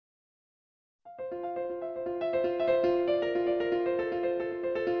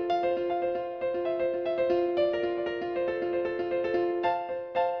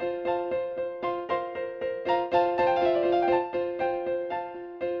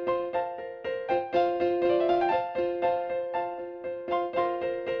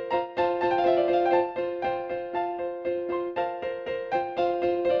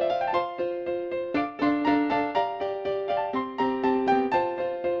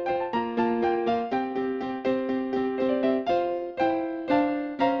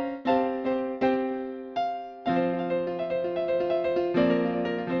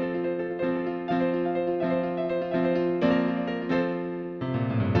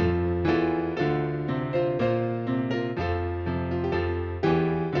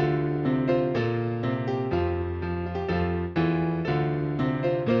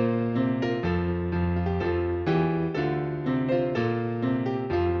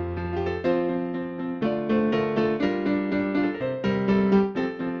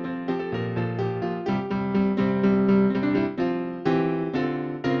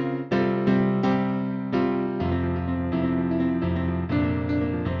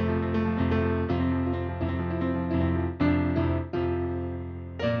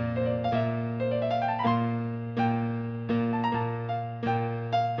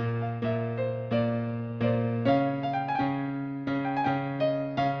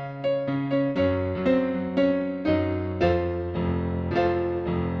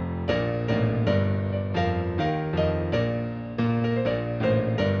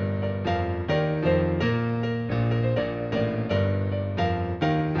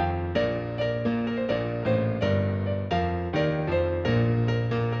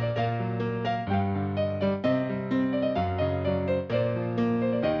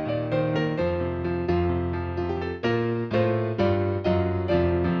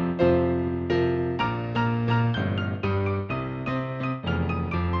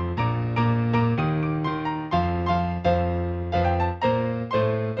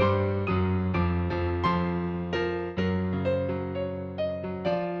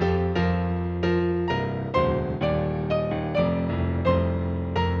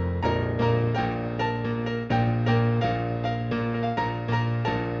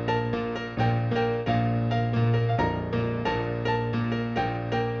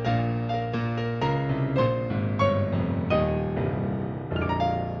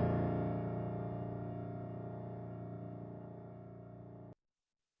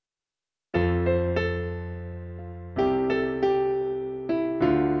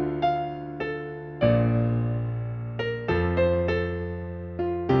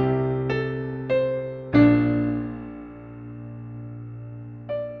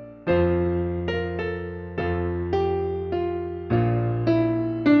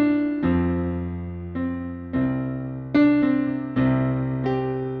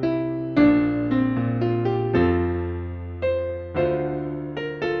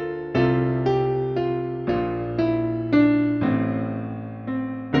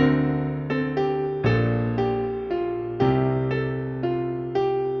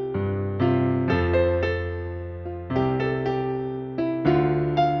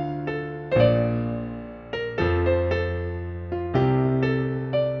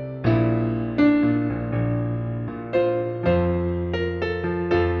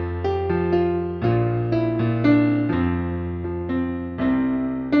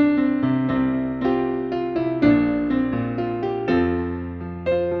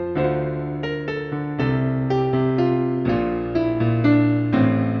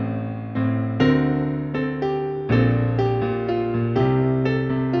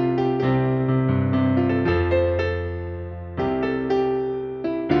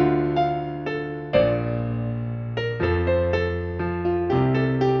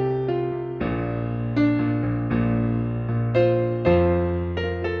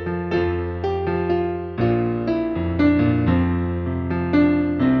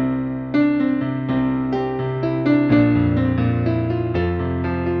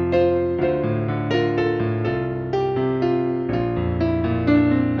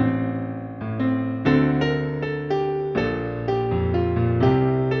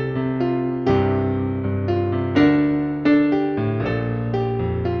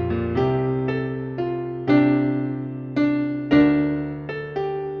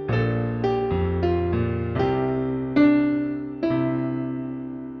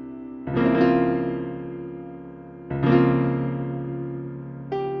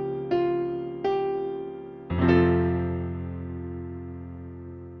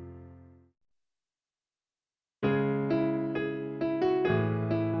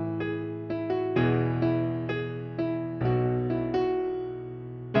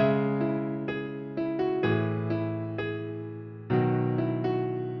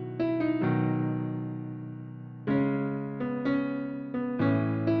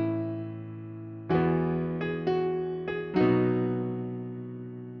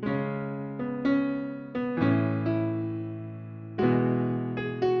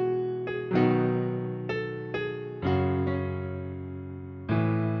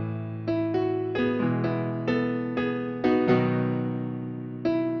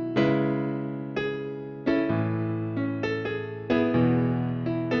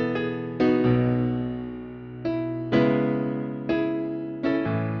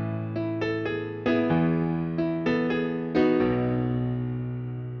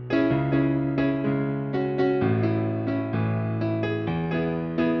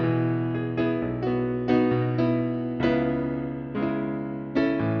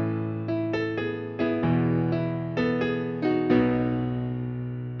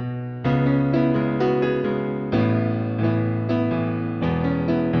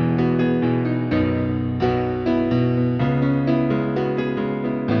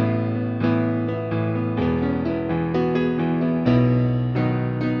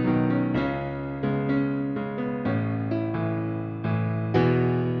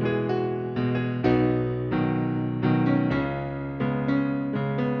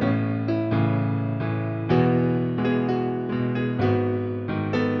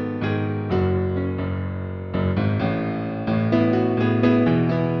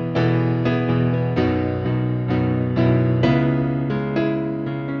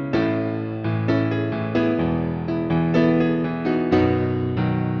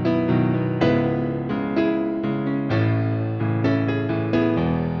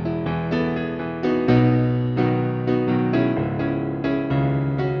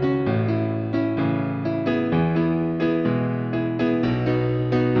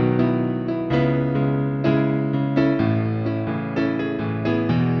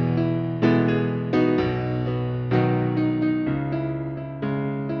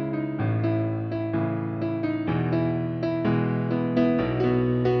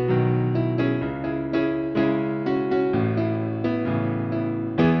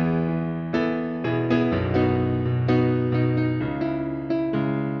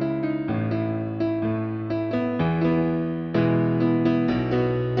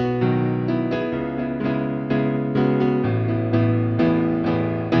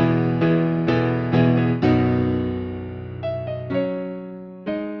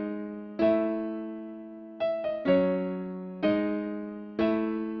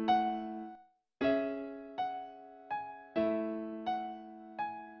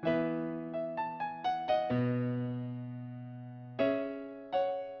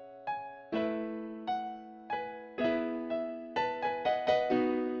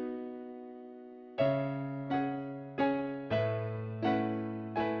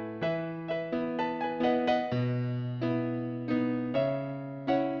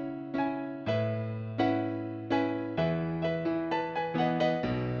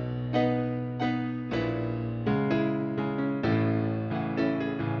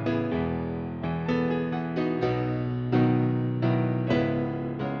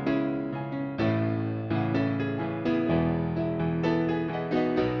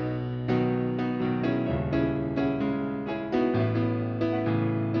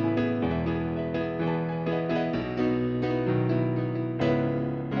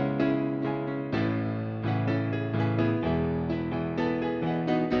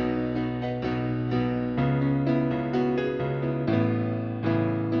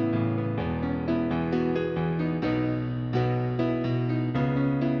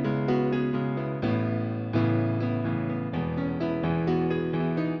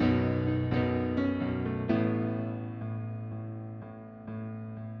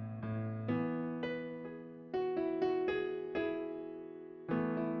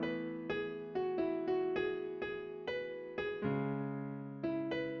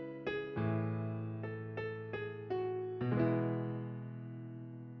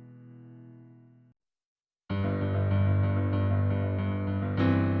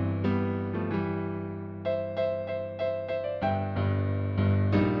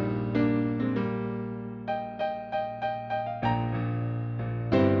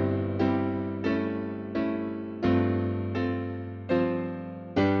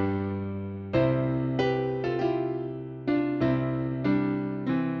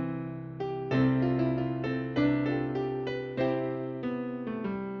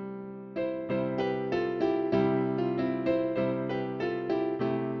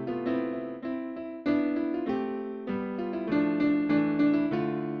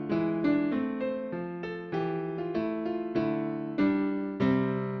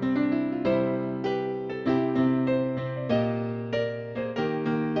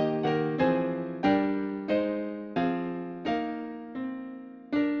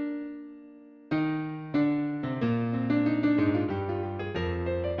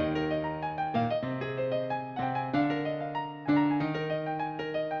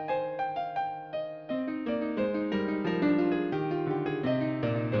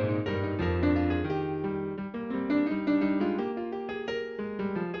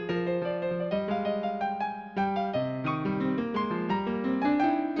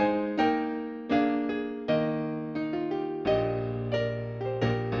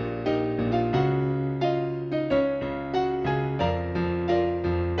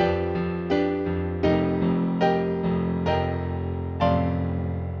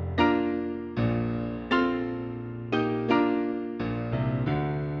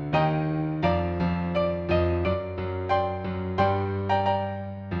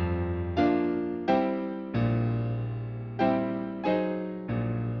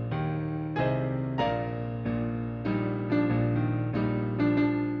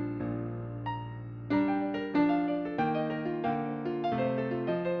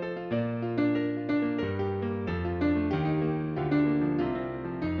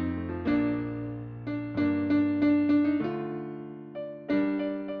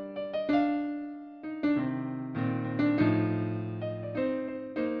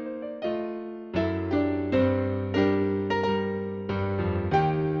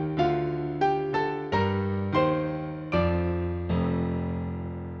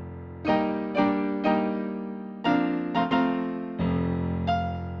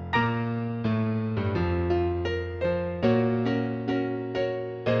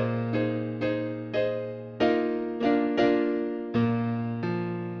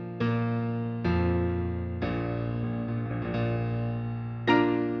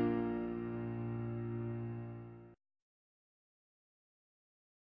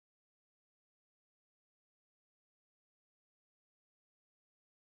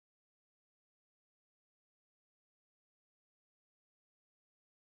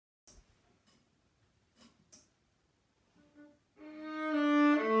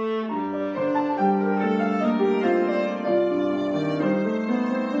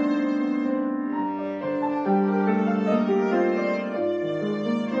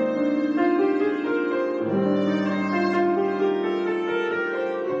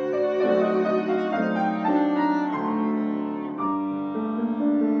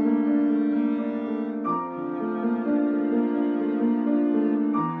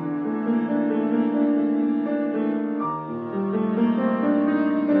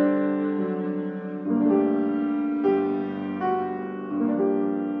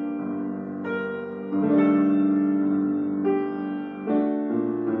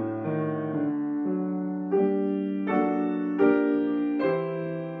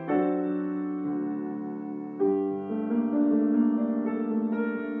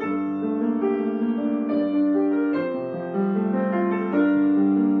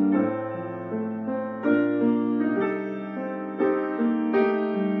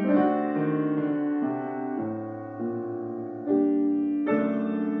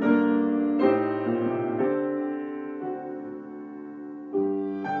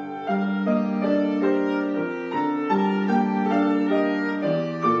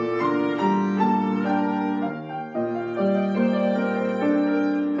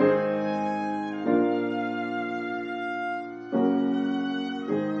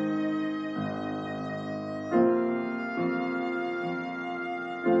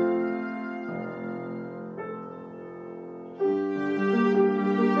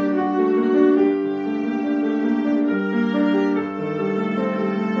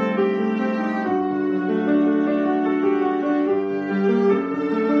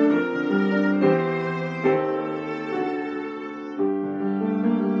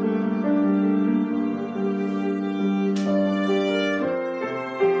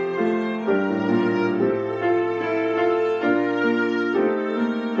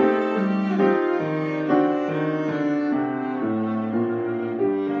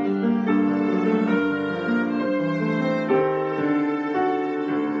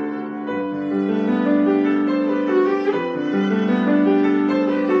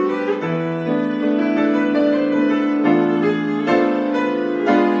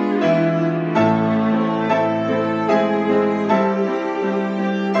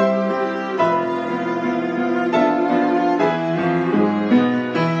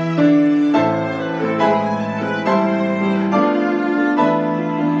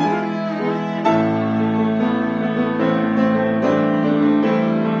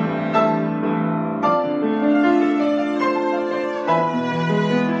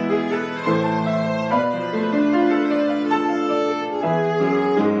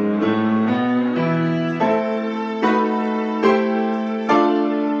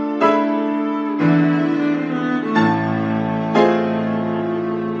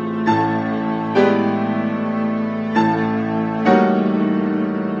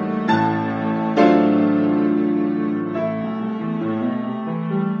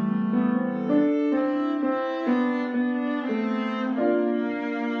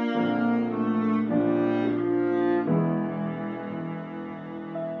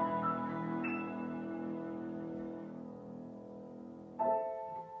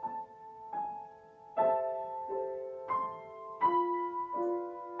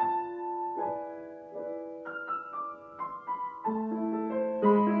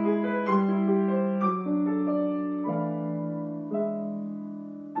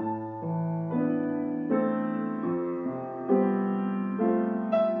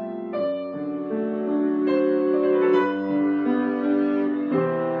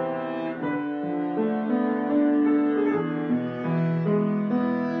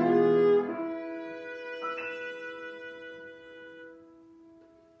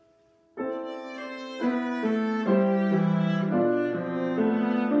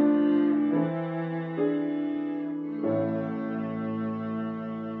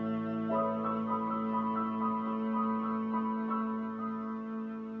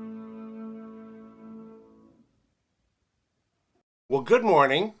Well, good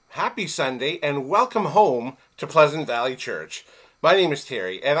morning, happy Sunday, and welcome home to Pleasant Valley Church. My name is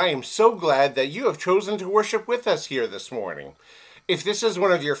Terry, and I am so glad that you have chosen to worship with us here this morning. If this is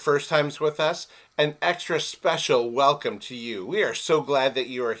one of your first times with us, an extra special welcome to you. We are so glad that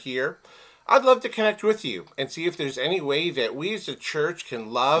you are here. I'd love to connect with you and see if there's any way that we as a church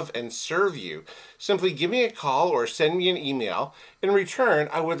can love and serve you. Simply give me a call or send me an email. In return,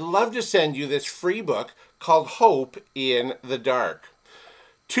 I would love to send you this free book called Hope in the Dark.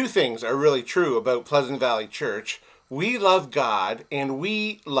 Two things are really true about Pleasant Valley Church. We love God and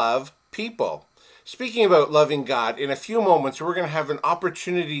we love people. Speaking about loving God, in a few moments we're going to have an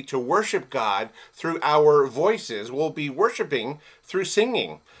opportunity to worship God through our voices. We'll be worshiping through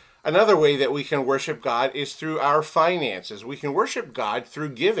singing. Another way that we can worship God is through our finances. We can worship God through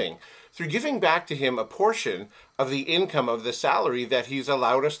giving back to Him a portion of the income of the salary that He's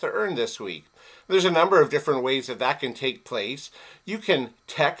allowed us to earn this week. There's a number of different ways that can take place. You can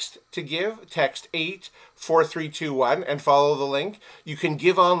text to give, text 84321 and follow the link. You can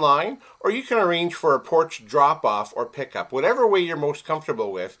give online, or you can arrange for a porch drop-off or pickup. Whatever way you're most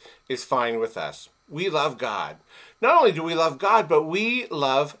comfortable with is fine with us. We love God. Not only do we love God, but we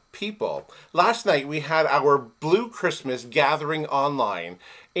love people. Last night we had our Blue Christmas gathering online.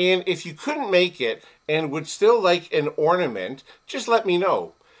 And if you couldn't make it and would still like an ornament, just let me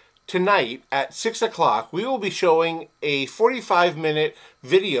know. Tonight at 6 o'clock, we will be showing a 45-minute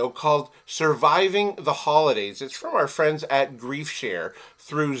video called Surviving the Holidays. It's from our friends at GriefShare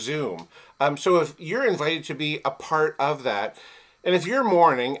through Zoom. So if you're invited to be a part of that, and if you're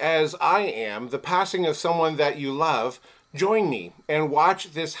mourning, as I am, the passing of someone that you love, join me and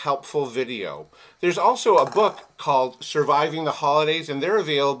watch this helpful video. There's also a book called Surviving the Holidays, and they're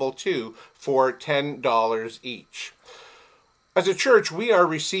available too for $10 each. As a church, we are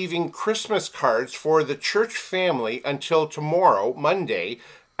receiving Christmas cards for the church family until tomorrow, Monday,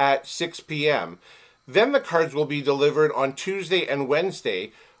 at 6 p.m. Then the cards will be delivered on Tuesday and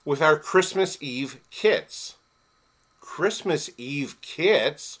Wednesday with our Christmas Eve kits. Christmas Eve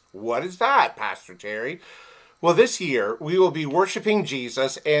kits? What is that, Pastor Terry? Well, this year, we will be worshiping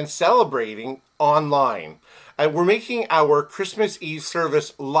Jesus and celebrating online. We're making our Christmas Eve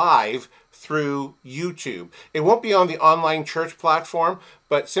service live through YouTube. It won't be on the online church platform,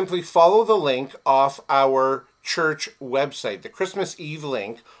 but simply follow the link off our church website, the Christmas Eve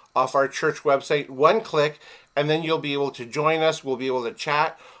link off our church website. One click, and then you'll be able to join us. We'll be able to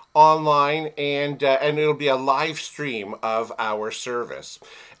chat online, and it'll be a live stream of our service.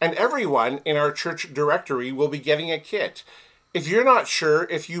 And everyone in our church directory will be getting a kit. If you're not sure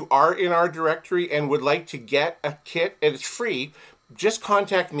if you are in our directory and would like to get a kit, and it's free, just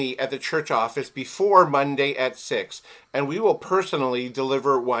contact me at the church office before Monday at 6, and we will personally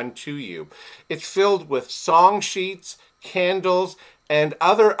deliver one to you. It's filled with song sheets, candles, and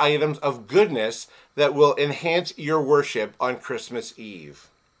other items of goodness that will enhance your worship on Christmas Eve.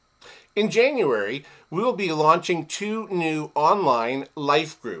 In January, we will be launching 2 new online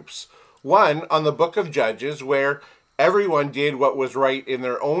life groups. One on the Book of Judges, where everyone did what was right in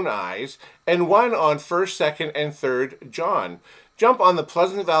their own eyes, and one on 1st, 2nd, and 3rd John. Jump on the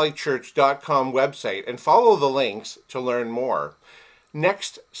PleasantValleyChurch.com website and follow the links to learn more.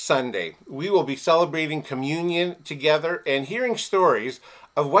 Next Sunday, we will be celebrating communion together and hearing stories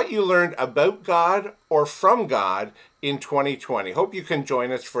of what you learned about God or from God in 2020. Hope you can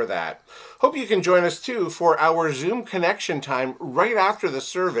join us for that. Hope you can join us too for our Zoom connection time right after the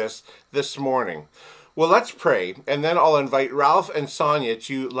service this morning. Well, let's pray, and then I'll invite Ralph and Sonia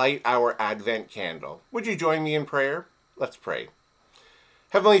to light our Advent candle. Would you join me in prayer? Let's pray.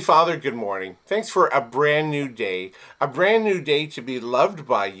 Heavenly Father, good morning. Thanks for a brand new day to be loved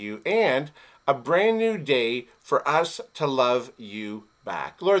by you, and a brand new day for us to love you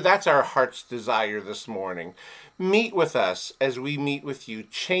back. Lord, that's our heart's desire this morning. Meet with us as we meet with you.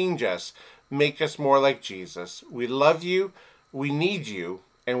 Change us. Make us more like Jesus. We love you. We need you.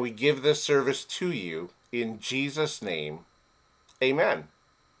 And we give this service to you in Jesus' name. Amen.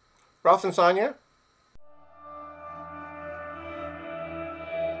 Ralph and Sonia?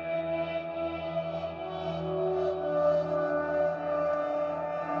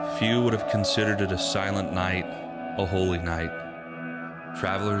 Few would have considered it a silent night, a holy night.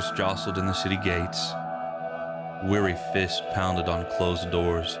 Travelers jostled in the city gates. Weary fists pounded on closed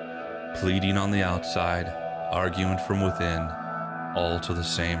doors, pleading on the outside, arguing from within, all to the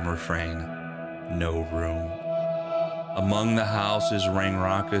same refrain: no room. Among the houses rang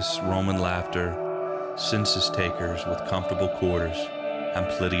raucous Roman laughter, census takers with comfortable quarters and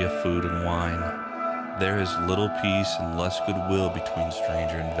plenty of food and wine. There is little peace and less goodwill between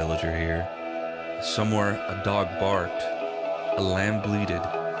stranger and villager here. Somewhere a dog barked, A lamb bleated,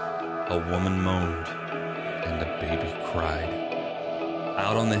 a woman moaned, and a baby cried.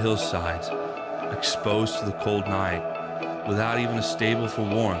 Out on the hillsides, exposed to the cold night, without even a stable for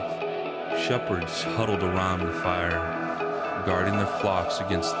warmth, shepherds huddled around the fire, guarding their flocks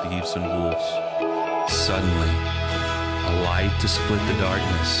against thieves and wolves. Suddenly, a light to split the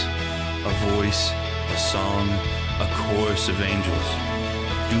darkness, a voice, a song, a chorus of angels.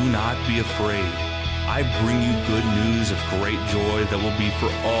 Do not be afraid. I bring you good news of great joy that will be for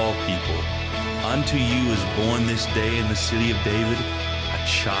all people. Unto you is born this day in the city of David a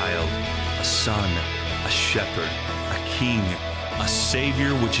child, a son, a shepherd, a king, a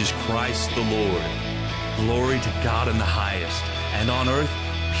Savior, which is Christ the Lord. Glory to God in the highest, and on earth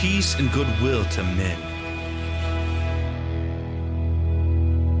peace and goodwill to men.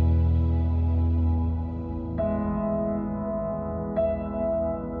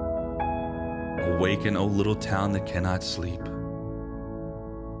 Awaken, O little town that cannot sleep.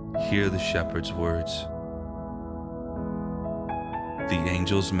 Hear the shepherd's words, the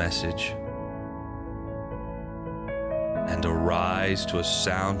angel's message, and arise to a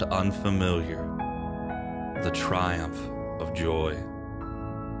sound unfamiliar, the triumph of joy.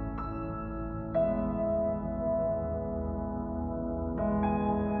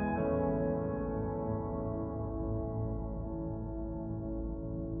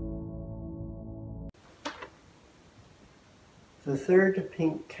 The third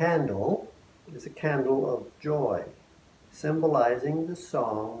pink candle is a candle of joy, symbolizing the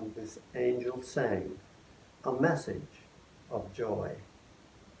song this angel sang, a message of joy.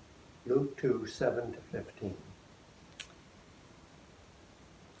 Luke 2, 7-15.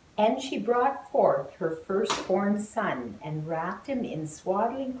 And she brought forth her firstborn son, and wrapped him in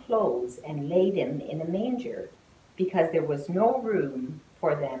swaddling clothes, and laid him in a manger, because there was no room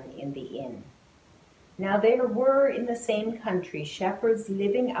for them in the inn. Now there were in the same country shepherds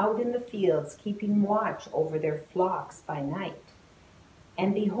living out in the fields, keeping watch over their flocks by night.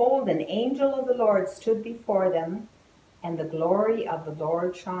 And behold, an angel of the Lord stood before them, and the glory of the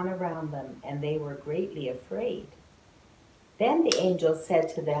Lord shone around them, and they were greatly afraid. Then the angel said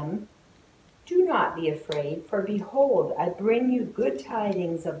to them, Do not be afraid, for behold, I bring you good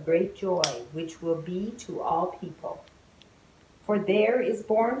tidings of great joy, which will be to all people. For there is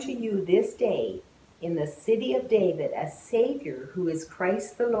born to you this day in the city of David a Savior, who is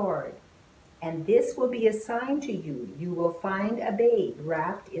Christ the Lord. And this will be a sign to you. You will find a babe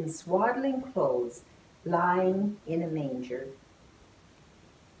wrapped in swaddling clothes, lying in a manger.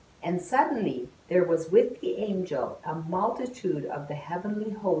 And suddenly there was with the angel a multitude of the heavenly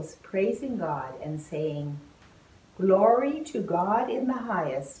hosts, praising God and saying, Glory to God in the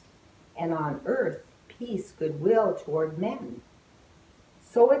highest, and on earth peace, goodwill toward men.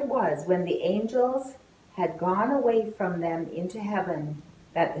 So it was, when the angels had gone away from them into heaven,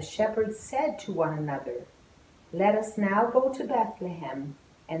 that the shepherds said to one another, Let us now go to Bethlehem,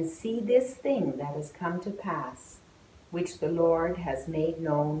 and see this thing that has come to pass, which the Lord has made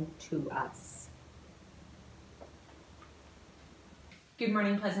known to us. Good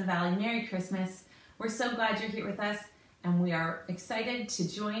morning, Pleasant Valley. Merry Christmas. We're so glad you're here with us, and we are excited to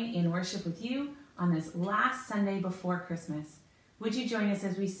join in worship with you on this last Sunday before Christmas. Would you join us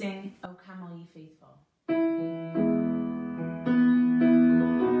as we sing, O Come All Ye Faithful?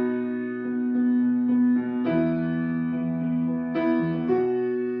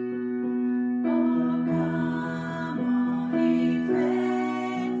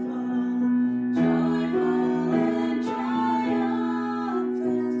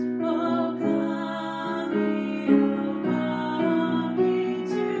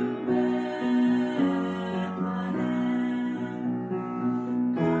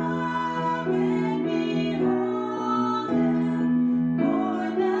 Come and behold.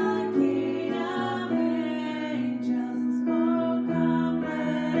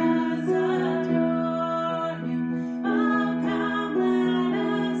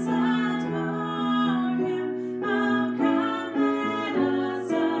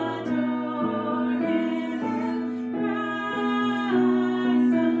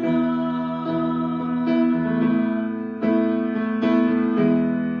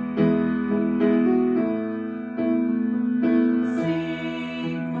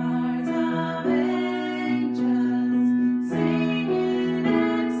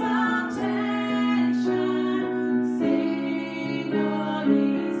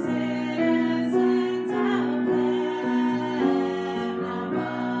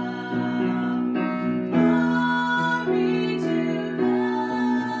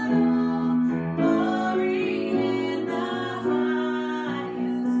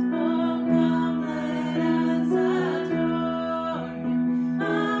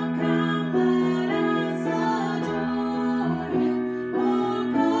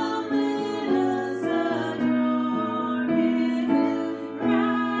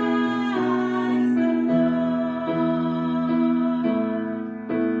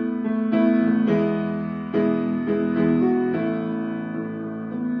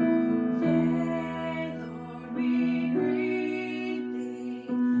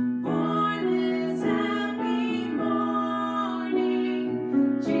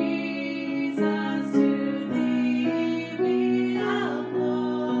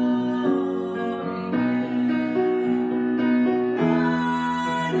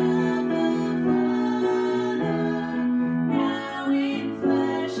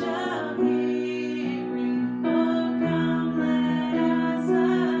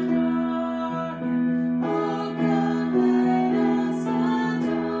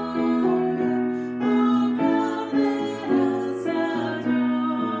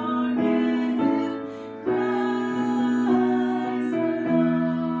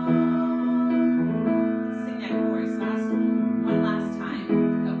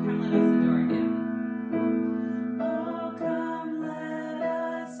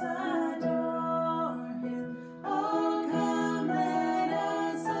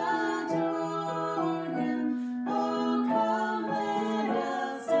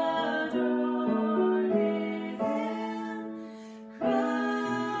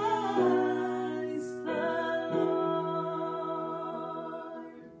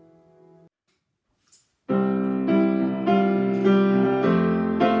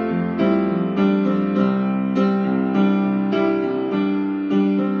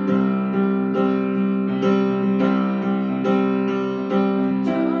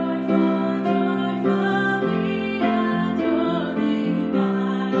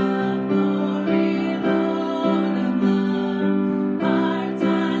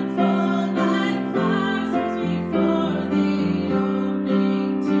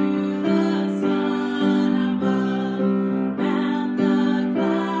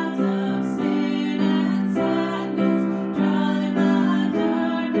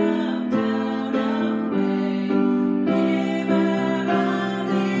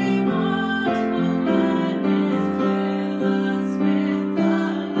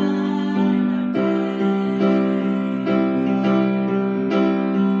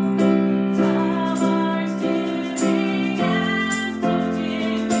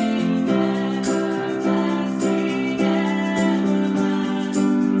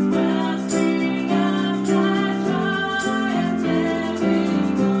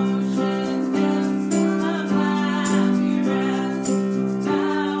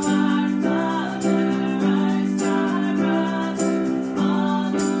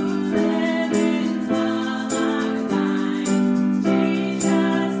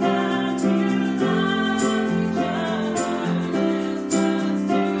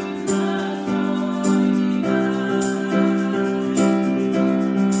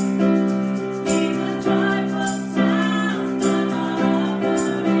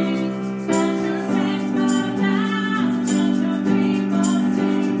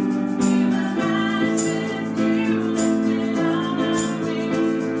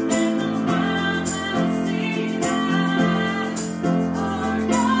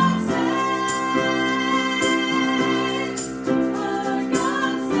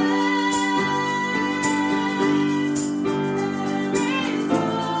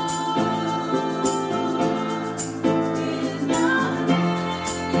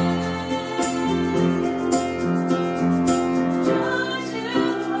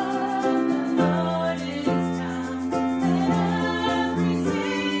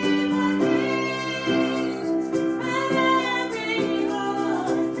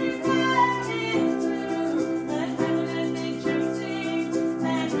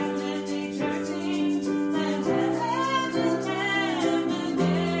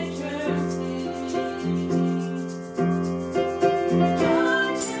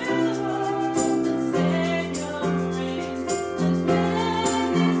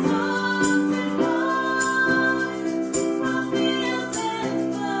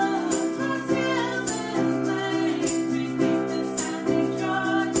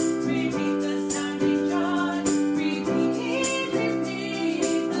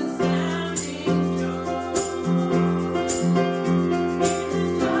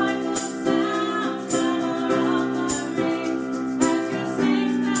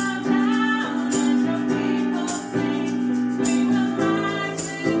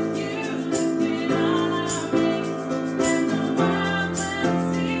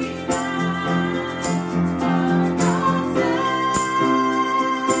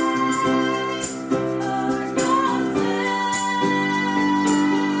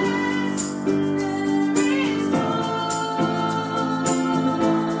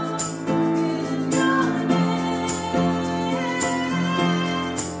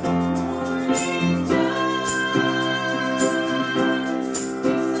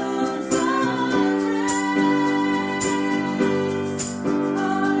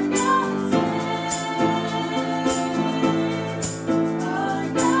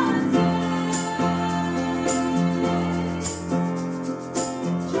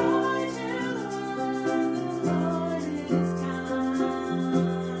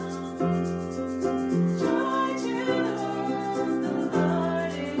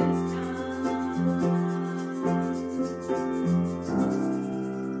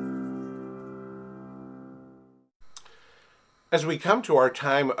 As we come to our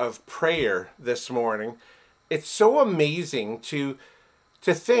time of prayer this morning, it's so amazing to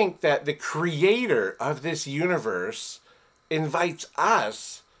think that the creator of this universe invites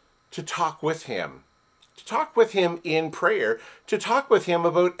us to talk with him in prayer, to talk with him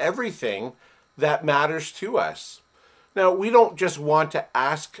about everything that matters to us. Now, we don't just want to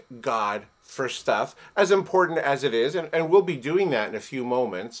ask God for stuff, as important as it is, and we'll be doing that in a few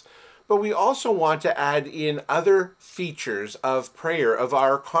moments, but we also want to add in other features of prayer, of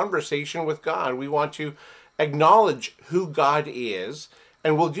our conversation with God. We want to acknowledge who God is,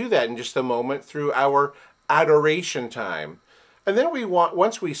 and we'll do that in just a moment through our adoration time. And then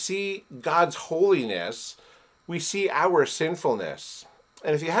once we see God's holiness, we see our sinfulness.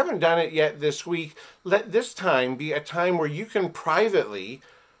 And if you haven't done it yet this week, let this time be a time where you can privately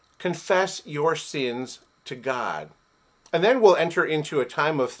confess your sins to God. And then we'll enter into a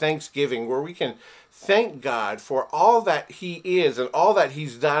time of thanksgiving where we can thank God for all that he is and all that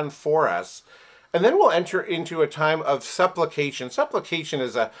he's done for us. And then we'll enter into a time of supplication. Supplication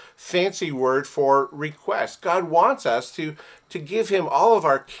is a fancy word for request. God wants us to give him all of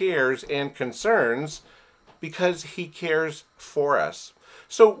our cares and concerns because he cares for us.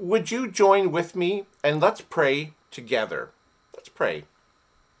 So would you join with me and let's pray together. Let's pray.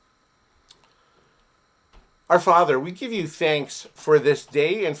 Our Father, we give you thanks for this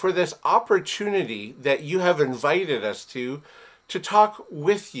day and for this opportunity that you have invited us to talk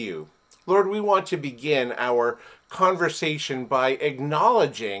with you. Lord, we want to begin our conversation by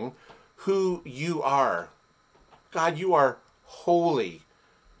acknowledging who you are. God, you are holy.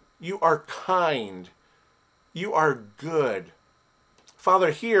 You are kind. You are good.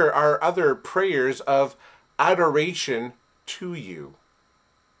 Father, here are other prayers of adoration to you.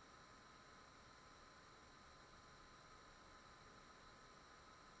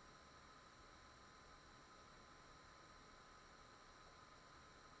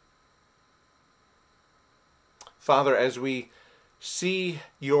 Father, as we see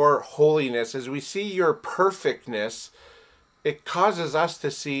your holiness, as we see your perfectness, it causes us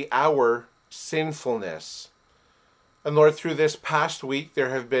to see our sinfulness. And Lord, through this past week, there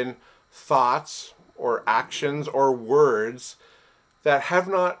have been thoughts or actions or words that have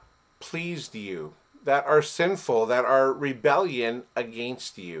not pleased you, that are sinful, that are rebellion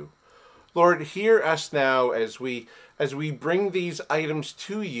against you. Lord, hear us now as we bring these items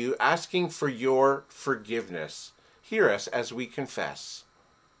to you, asking for your forgiveness. Hear us as we confess.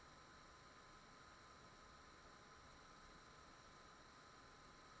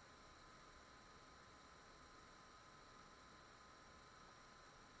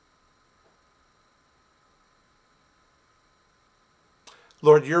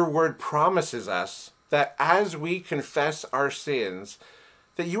 Lord, your word promises us that as we confess our sins,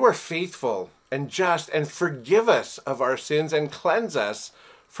 that you are faithful and just and forgive us of our sins and cleanse us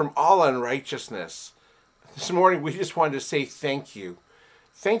from all unrighteousness. This morning, we just wanted to say thank you.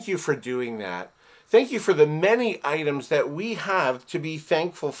 Thank you for doing that. Thank you for the many items that we have to be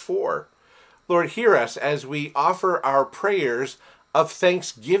thankful for. Lord, hear us as we offer our prayers of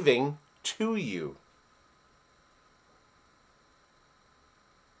thanksgiving to you.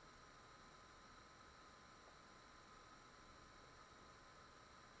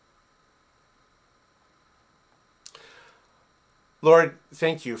 Lord,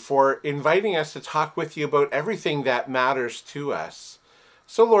 thank you for inviting us to talk with you about everything that matters to us.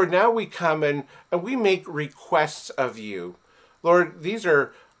 So, Lord, now we come and we make requests of you. Lord, these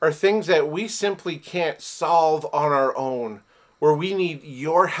are things that we simply can't solve on our own, where we need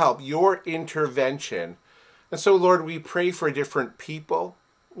your help, your intervention. And so, Lord, we pray for different people.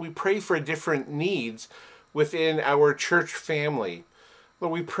 We pray for different needs within our church family.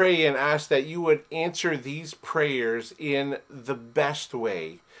 Lord, we pray and ask that you would answer these prayers in the best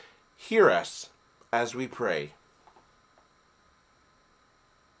way. Hear us as we pray.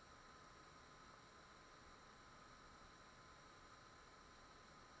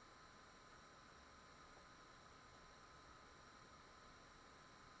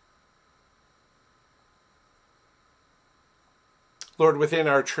 Lord, within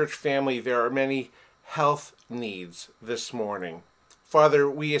our church family, there are many health needs this morning. Father,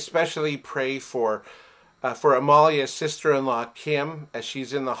 we especially pray for Amalia's sister-in-law, Kim, as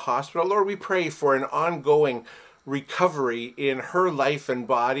she's in the hospital. Lord, we pray for an ongoing recovery in her life and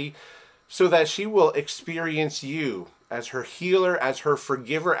body so that she will experience you as her healer, as her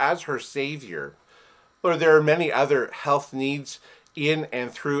forgiver, as her savior. Lord, there are many other health needs in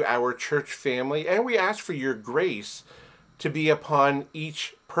and through our church family, and we ask for your grace to be upon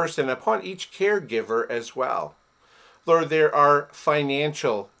each person, upon each caregiver as well. Lord, there are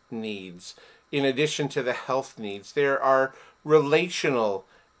financial needs in addition to the health needs. There are relational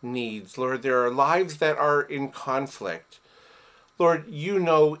needs. Lord, there are lives that are in conflict. Lord, you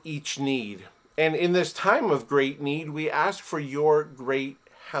know each need. And in this time of great need, we ask for your great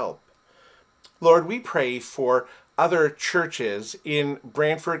help. Lord, we pray for other churches in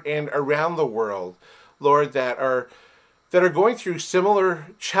Brantford and around the world, Lord, that are going through similar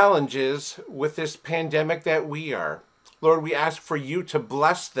challenges with this pandemic that we are. Lord, we ask for you to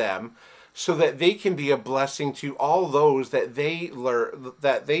bless them so that they can be a blessing to all those that they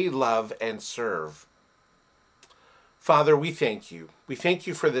love and serve. Father, we thank you. We thank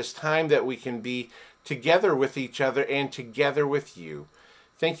you for this time that we can be together with each other and together with you.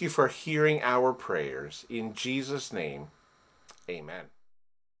 Thank you for hearing our prayers. In Jesus' name, amen.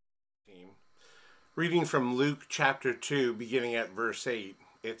 Reading from Luke chapter 2, beginning at verse 8,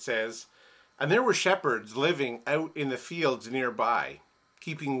 it says, "And there were shepherds living out in the fields nearby,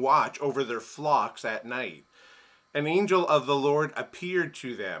 keeping watch over their flocks at night. An angel of the Lord appeared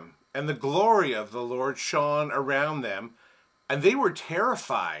to them, and the glory of the Lord shone around them, and they were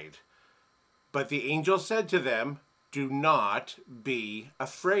terrified. But the angel said to them, 'Do not be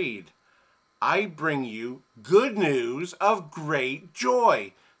afraid. I bring you good news of great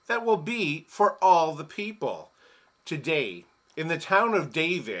joy that will be for all the people. Today, in the town of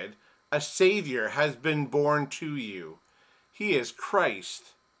David, a Savior has been born to you. He is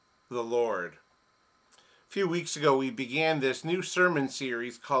Christ the Lord.'" A few weeks ago, we began this new sermon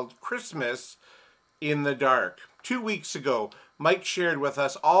series called Christmas in the Dark. 2 weeks ago, Mike shared with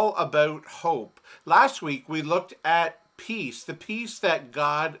us all about hope. Last week, we looked at peace, the peace that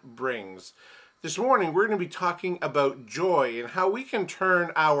God brings. This morning, we're going to be talking about joy and how we can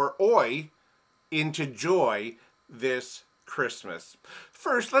turn our oi into joy this Christmas.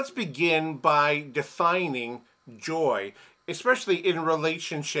 First, let's begin by defining joy, especially in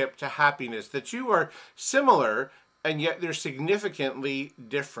relationship to happiness. The two are similar, and yet they're significantly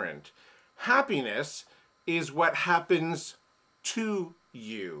different. Happiness is what happens to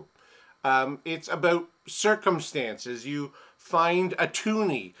you. It's about circumstances. You find a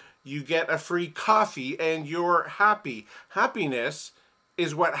toonie, you get a free coffee, and you're happy. Happiness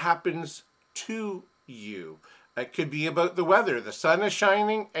is what happens to you. It could be about the weather. The sun is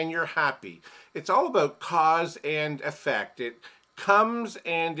shining and you're happy. It's all about cause and effect. It comes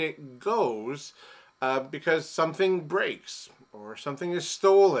and it goes because something breaks, or something is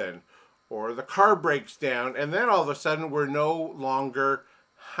stolen, or the car breaks down, and then all of a sudden we're no longer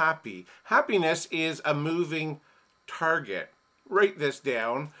happy. Happiness is a moving target. Write this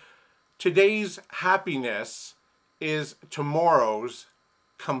down. Today's happiness is tomorrow's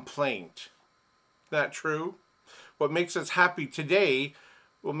complaint. Isn't that true? What makes us happy today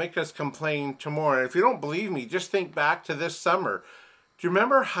will make us complain tomorrow. And if you don't believe me, just think back to this summer. Do you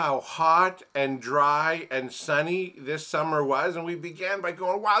remember how hot and dry and sunny this summer was? And we began by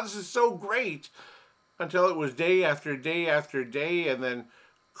going, wow, this is so great, until it was day after day after day, and then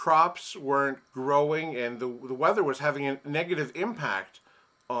crops weren't growing, and the weather was having a negative impact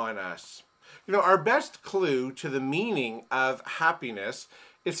on us. You know, our best clue to the meaning of happiness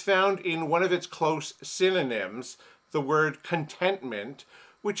is found in one of its close synonyms, the word contentment,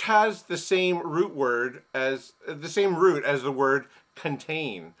 which has the same root as the word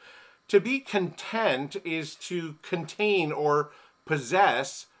contain. To be content is to contain or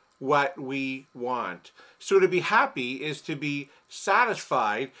possess what we want. So to be happy is to be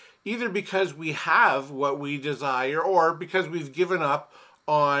satisfied, either because we have what we desire or because we've given up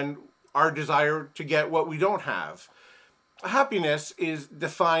on our desire to get what we don't have. Happiness is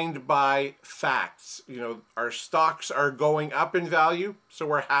defined by facts. You know, our stocks are going up in value, so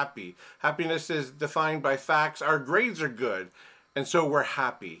we're happy. Happiness is defined by facts. Our grades are good, and so we're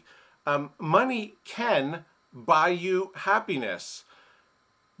happy. Money can buy you happiness,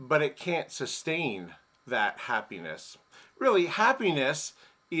 but it can't sustain that happiness. Really, happiness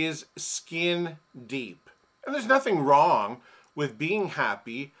is skin deep. And there's nothing wrong with being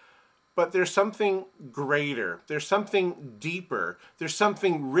happy, but there's something greater, there's something deeper, there's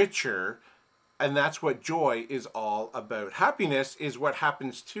something richer, and that's what joy is all about. Happiness is what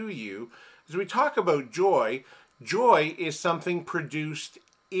happens to you. As we talk about joy, joy is something produced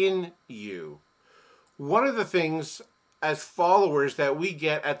in you. One of the things as followers that we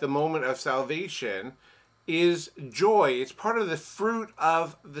get at the moment of salvation is joy. It's part of the fruit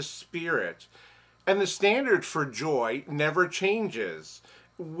of the Spirit. And the standard for joy never changes.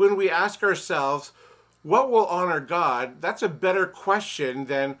 When we ask ourselves, what will honor God? That's a better question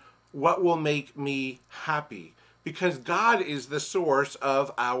than what will make me happy, because God is the source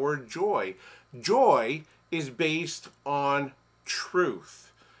of our joy. Joy is based on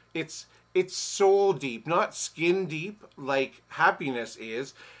truth. It's It's soul deep, not skin deep like happiness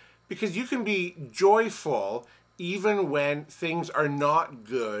is, because you can be joyful even when things are not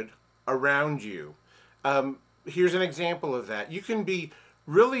good around you. Here's an example of that. You can be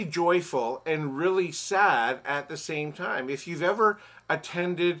really joyful and really sad at the same time. If you've ever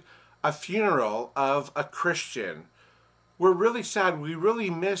attended a funeral of a Christian, we're really sad. We really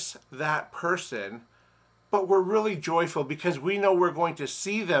miss that person, but we're really joyful because we know we're going to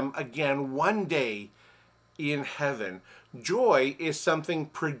see them again one day in heaven. Joy is something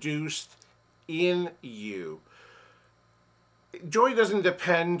produced in you. Joy doesn't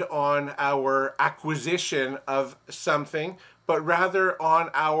depend on our acquisition of something, but rather on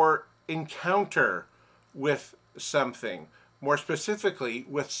our encounter with something, more specifically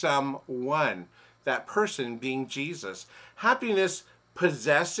with someone, that person being Jesus. Happiness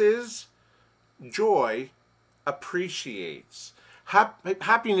possesses, joy appreciates.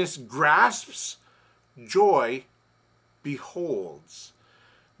 Happiness grasps, joy beholds.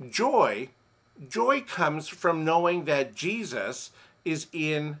 Joy comes from knowing that Jesus is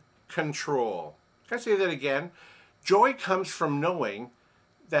in control. Can I say that again? Joy comes from knowing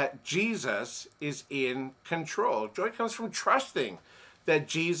that Jesus is in control. Joy comes from trusting that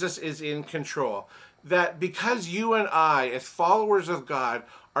Jesus is in control. That because you and I, as followers of God,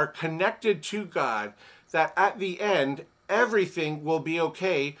 are connected to God, that at the end, everything will be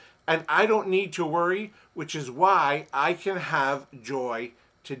okay, and I don't need to worry, which is why I can have joy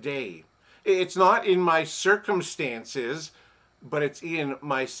today. It's not in my circumstances, but it's in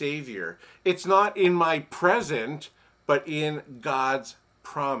my Savior. It's not in my present, but in God's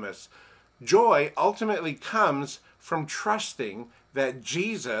promise. Joy ultimately comes from trusting that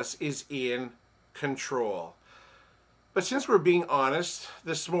Jesus is in control. But since we're being honest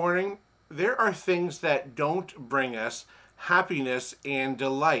this morning, there are things that don't bring us happiness and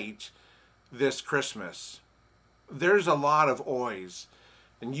delight this Christmas. There's a lot of oys,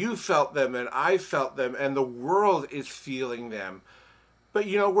 and you felt them and I felt them, and the world is feeling them. But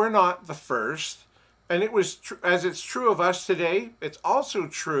we're not the first. And it was as it's true of us today, it's also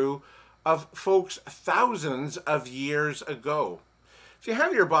true of folks thousands of years ago. If you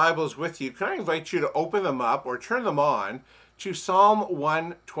have your Bibles with you, can I invite you to open them up or turn them on to Psalm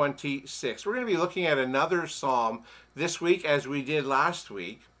 126. We're going to be looking at another psalm this week as we did last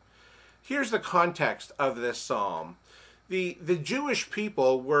week. Here's the context of this psalm. The Jewish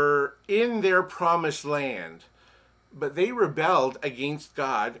people were in their promised land, but they rebelled against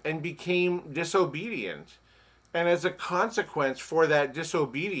God and became disobedient. And as a consequence for that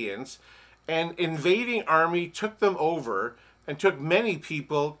disobedience, an invading army took them over and took many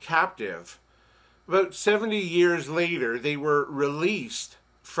people captive. About 70 years later, they were released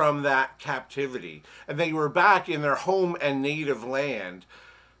from that captivity, and they were back in their home and native land.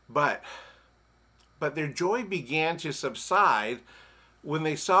 But their joy began to subside when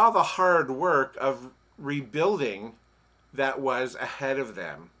they saw the hard work of rebuilding that was ahead of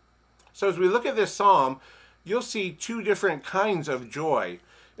them. So as we look at this psalm, you'll see two different kinds of joy.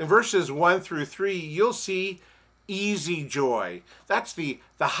 In verses 1 through 3, you'll see easy joy. That's the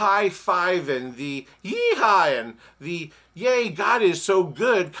high five and the yee-haw and the yay, God is so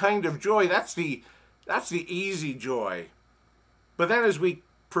good kind of joy. That's the easy joy. But then as we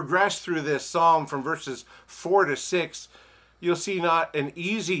progress through this psalm from verses 4 to 6, you'll see not an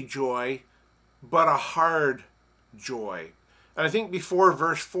easy joy, but a hard joy. And I think before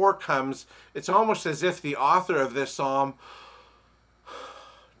verse 4 comes, it's almost as if the author of this psalm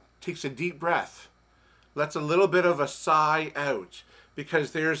takes a deep breath, lets a little bit of a sigh out,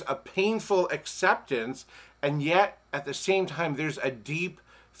 because there's a painful acceptance, and yet at the same time there's a deep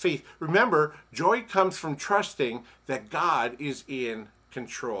faith. Remember, joy comes from trusting that God is in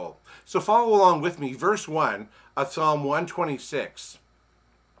control. So follow along with me. Verse 1 of Psalm 126.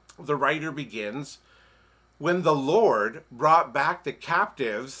 The writer begins, "When the Lord brought back the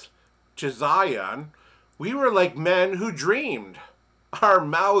captives to Zion, we were like men who dreamed. Our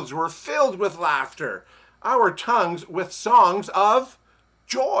mouths were filled with laughter, our tongues with songs of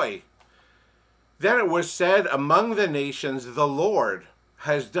joy. Then it was said among the nations, the Lord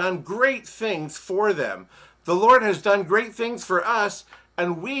has done great things for them. The Lord has done great things for us,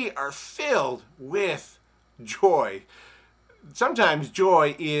 and we are filled with joy." Sometimes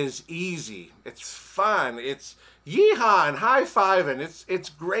joy is easy. It's fun. It's yee-haw and high-fiving. It's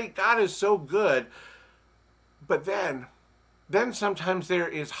great. God is so good. But then sometimes there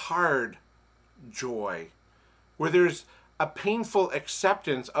is hard joy, where there's a painful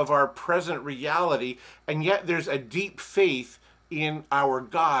acceptance of our present reality, and yet there's a deep faith in our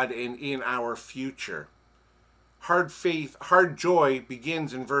God and in our future. hard faith, hard joy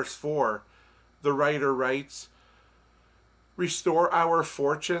begins in verse 4. The writer writes, "Restore our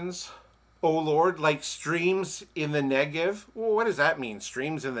fortunes, O Lord, like streams in the Negev." Well, what does that mean,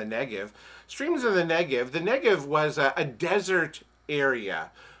 streams in the Negev? Streams in the Negev was a desert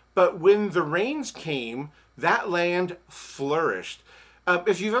area. But when the rains came, that land flourished.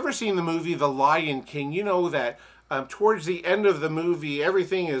 If you've ever seen the movie The Lion King, you know that towards the end of the movie,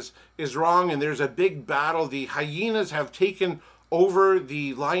 everything is wrong and there's a big battle. The hyenas have taken over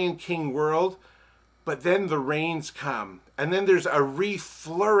the Lion King world, but then the rains come. And then there's a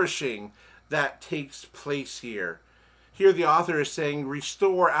re-flourishing that takes place here. Here the author is saying,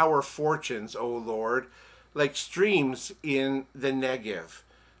 "Restore our fortunes, O Lord, like streams in the Negev."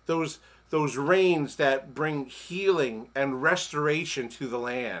 Those rains that bring healing and restoration to the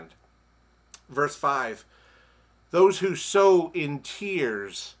land. Verse 5, "Those who sow in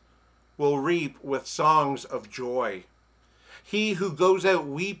tears will reap with songs of joy. He who goes out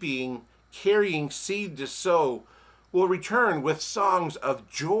weeping, carrying seed to sow, will return with songs of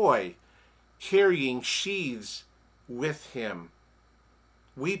joy, carrying sheaves with him."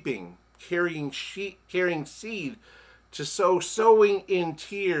 Weeping, carrying seed to sow, sowing in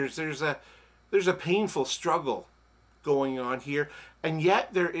tears. There's a painful struggle going on here, and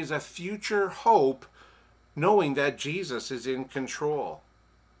yet there is a future hope knowing that Jesus is in control.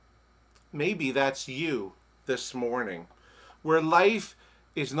 Maybe that's you this morning, where life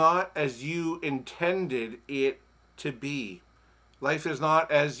is not as you intended it to be. Life is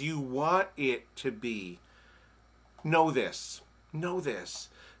not as you want it to be. Know this,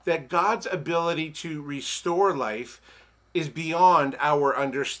 that God's ability to restore life is beyond our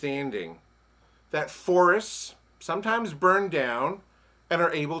understanding. That forests sometimes burn down and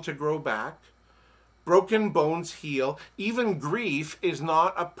are able to grow back. Broken bones heal. Even grief is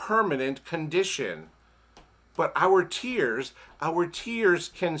not a permanent condition. But our tears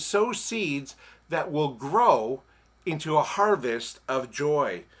can sow seeds that will grow into a harvest of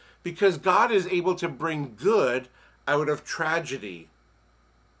joy, because God is able to bring good out of tragedy.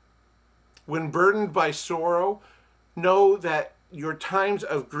 When burdened by sorrow, know that your times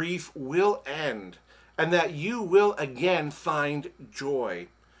of grief will end and that you will again find joy.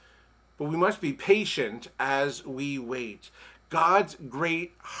 But we must be patient as we wait. God's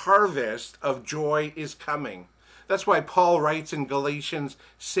great harvest of joy is coming. That's why Paul writes in Galatians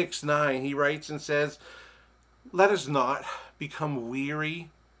 6:9, he writes and says, "Let us not become weary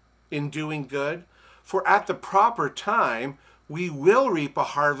in doing good, for at the proper time we will reap a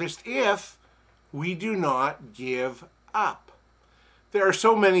harvest if we do not give up." There are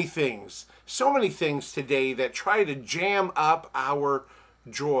so many things today that try to jam up our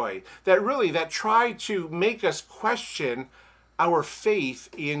joy, that try to make us question our faith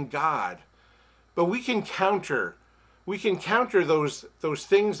in God. But we can counter those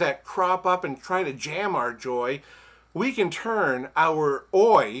things that crop up and try to jam our joy. We can turn our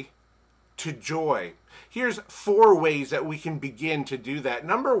oi to joy. Here's 4 ways that we can begin to do that.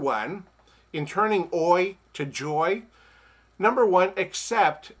 Number 1, in turning oi to joy,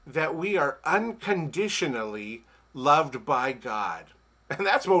 accept that we are unconditionally loved by God. And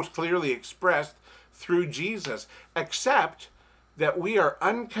that's most clearly expressed through Jesus. Accept that we are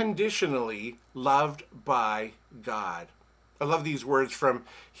unconditionally loved by God. I love these words from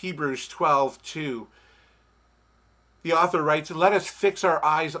Hebrews 12:2. The author writes, "Let us fix our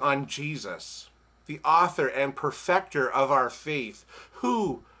eyes on Jesus, the author and perfecter of our faith,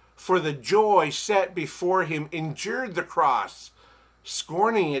 who, for the joy set before him, endured the cross,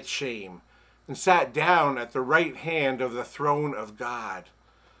 scorning its shame, and sat down at the right hand of the throne of God."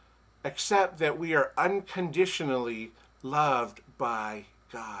 Accept that we are unconditionally loved by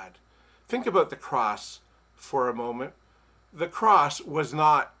God. Think about the cross for a moment. The cross was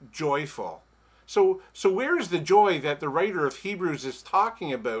not joyful. So where is the joy that the writer of Hebrews is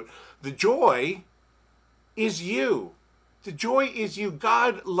talking about? The joy is you. The joy is you.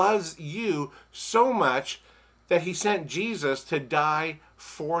 God loves you so much that he sent Jesus to die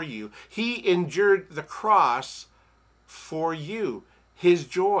for you. He endured the cross for you. His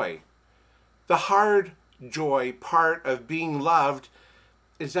joy. The hard joy part of being loved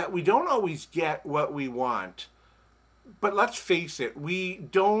is that we don't always get what we want. But let's face it, we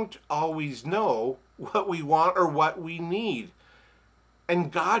don't always know what we want or what we need.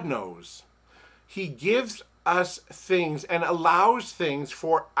 And God knows. He gives us things and allows things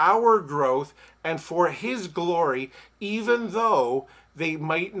for our growth and for his glory, even though they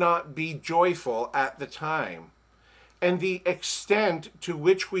might not be joyful at the time. And the extent to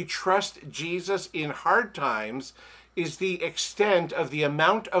which we trust Jesus in hard times is the extent of the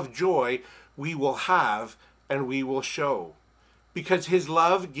amount of joy we will have and we will show. Because his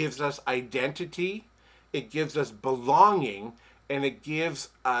love gives us identity, it gives us belonging, and it gives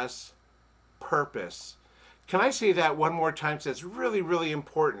us purpose. Can I say that one more time? So it's really, really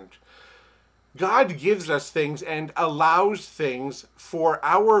important. God gives us things and allows things for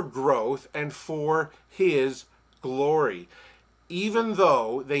our growth and for his glory, even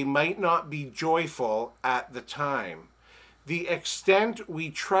though they might not be joyful at the time. The extent we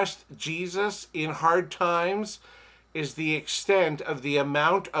trust Jesus in hard times is the extent of the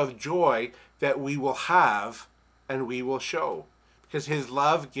amount of joy that we will have and we will show. Because his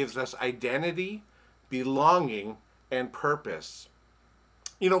love gives us identity, belonging, and purpose.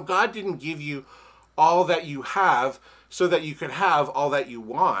 You know, God didn't give you all that you have so that you could have all that you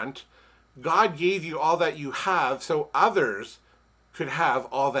want. God gave you all that you have so others could have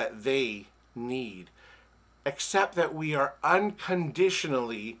all that they need. Except that we are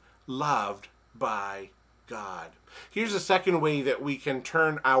unconditionally loved by God. Here's a second way that we can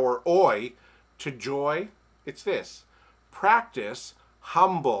turn our oi to joy. It's this: practice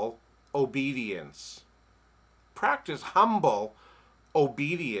humble obedience. Practice humble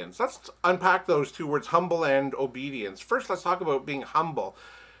obedience. Let's unpack those two words, humble and obedience. First, let's talk about being humble.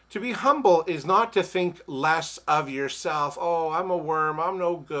 To be humble is not to think less of yourself. Oh, I'm a worm, I'm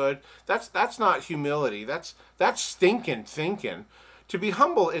no good. That's not humility. That's stinking thinking. To be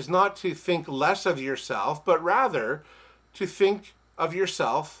humble is not to think less of yourself, but rather to think of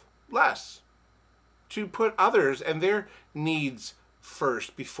yourself less. To put others and their needs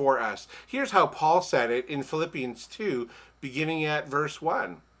first before us. Here's how Paul said it in Philippians 2, beginning at verse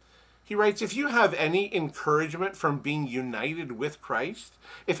 1. He writes, if you have any encouragement from being united with Christ,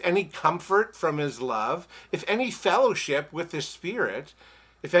 if any comfort from his love, if any fellowship with the Spirit,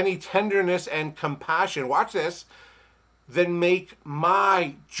 if any tenderness and compassion, watch this, then make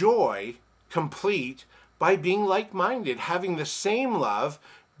my joy complete by being like-minded, having the same love,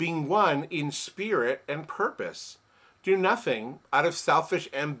 being one in spirit and purpose. Do nothing out of selfish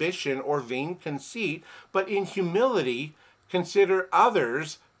ambition or vain conceit, but in humility consider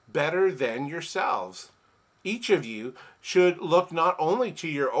others better than yourselves. Each of you should look not only to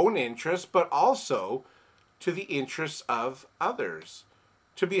your own interests, but also to the interests of others.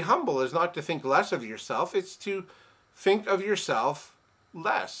 To be humble is not to think less of yourself, it's to think of yourself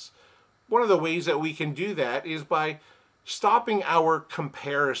less. One of the ways that we can do that is by stopping our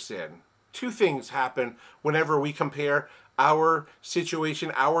comparison. Two things happen whenever we compare our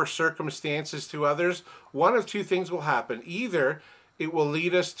situation, our circumstances to others. One of two things will happen. Either it will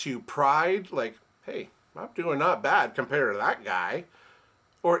lead us to pride, like, hey, I'm doing not bad compared to that guy,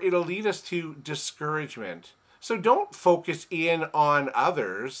 or it'll lead us to discouragement. So don't focus in on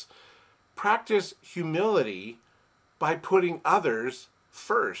others. Practice humility by putting others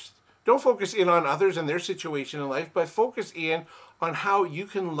first. Don't focus in on others and their situation in life, but focus in on how you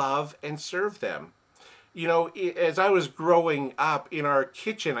can love and serve them. You know, as I was growing up in our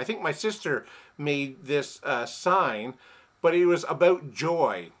kitchen, I think my sister made this sign, but it was about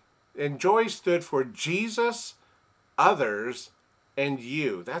joy. And joy stood for Jesus, others, and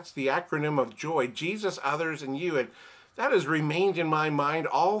you. That's the acronym of joy. Jesus, others, and you. And that has remained in my mind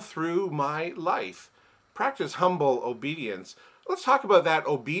all through my life. Practice humble obedience. Let's talk about that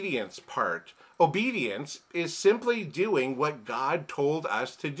obedience part. Obedience is simply doing what God told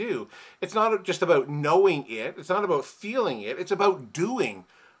us to do. It's not just about knowing it. It's not about feeling it. It's about doing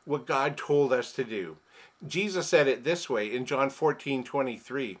what God told us to do. Jesus said it this way in John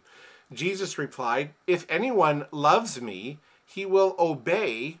 14:23. Jesus replied, if anyone loves me, he will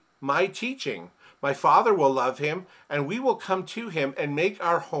obey my teaching. My Father will love him, and we will come to him and make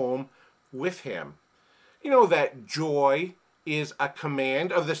our home with him. You know that joy is a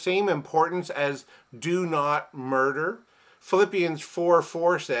command of the same importance as do not murder. Philippians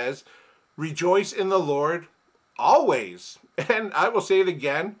 4:4 says, rejoice in the Lord always. And I will say it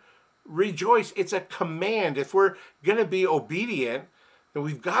again, rejoice. It's a command. If we're going to be obedient, then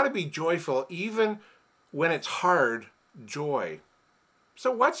we've got to be joyful even when it's hard joy.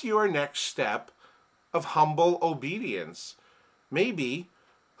 So what's your next step of humble obedience? Maybe,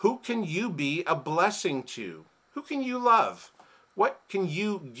 who can you be a blessing to? Who can you love? What can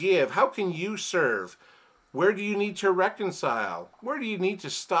you give? How can you serve? Where do you need to reconcile? Where do you need to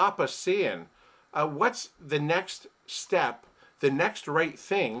stop a sin? What's the next step, the next right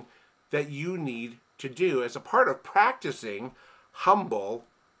thing that you need to do as a part of practicing humble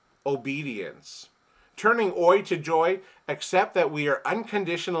obedience? Turning oi to joy, accept that we are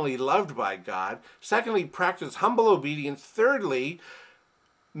unconditionally loved by God. Secondly, practice humble obedience. Thirdly,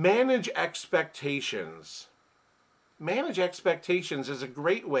 manage expectations. manage expectations is a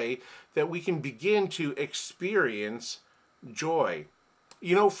great way that we can begin to experience joy.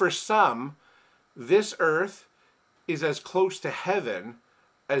 You know, for some, this earth is as close to heaven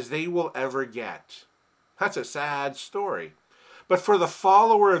as they will ever get. That's a sad story. But for the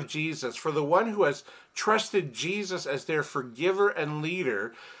follower of Jesus, for the one who has trusted Jesus as their forgiver and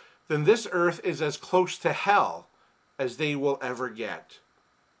leader, then this earth is as close to hell as they will ever get.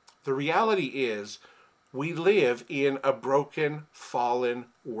 The reality is, we live in a broken, fallen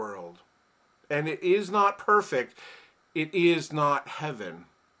world. And it is not perfect. It is not heaven.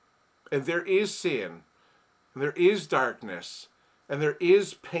 And there is sin. And there is darkness. And there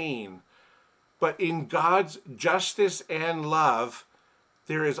is pain. But in God's justice and love,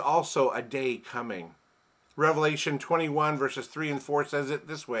 there is also a day coming. Revelation 21 verses 3 and 4 says it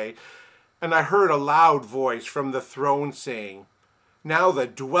this way, "And I heard a loud voice from the throne saying, 'Now the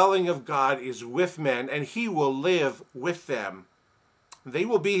dwelling of God is with men, and he will live with them. They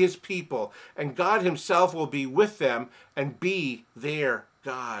will be his people, and God himself will be with them and be their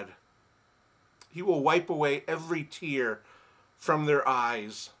God. He will wipe away every tear from their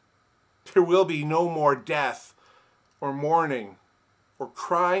eyes. There will be no more death or mourning or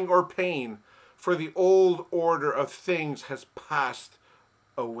crying or pain, for the old order of things has passed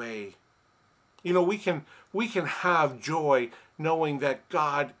away.'" You know, we can have joy knowing that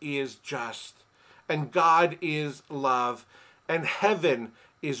God is just and God is love and heaven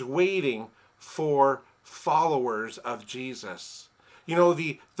is waiting for followers of Jesus. You know,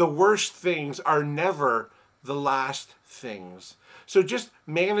 the worst things are never the last things. So just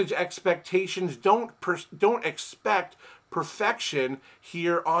manage expectations. Don't expect perfection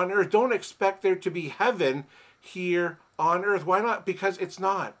here on earth. Don't expect there to be heaven here on earth. Why not? Because it's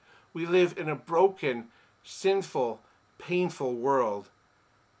not. We live in a broken, sinful, painful world.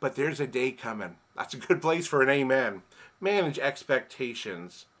 But there's a day coming. That's a good place for an amen. Manage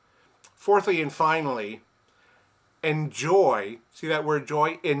expectations. Fourthly and finally, enjoy, see that word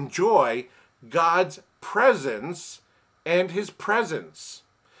joy? Enjoy God's presence and his presence.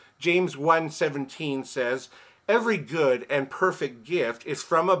 James 1:17 says, "Every good and perfect gift is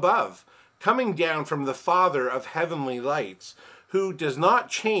from above, coming down from the Father of heavenly lights, who does not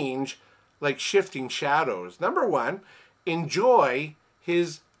change like shifting shadows." Number one, enjoy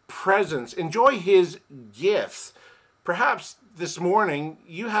his presence. Enjoy his gifts. Perhaps this morning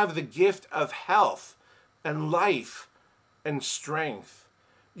you have the gift of health and life and strength.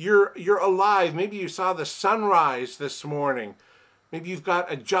 You're alive. Maybe you saw the sunrise this morning. Maybe you've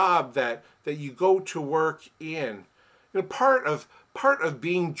got a job that you go to work in. You know, part of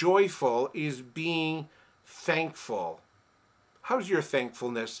being joyful is being thankful. How's your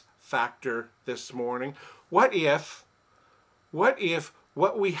thankfulness factor this morning? What if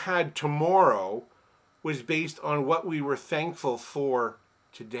what we had tomorrow was based on what we were thankful for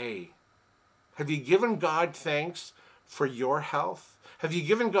today? Have you given God thanks for your health? Have you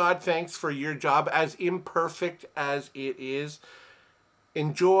given God thanks for your job, as imperfect as it is?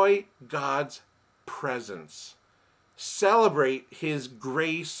 Enjoy God's presence. Celebrate his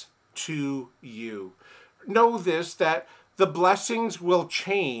grace to you. Know this, that the blessings will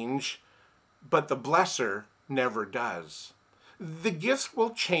change, but the blesser never does. The gifts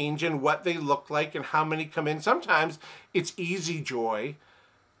will change in what they look like and how many come in. Sometimes it's easy joy.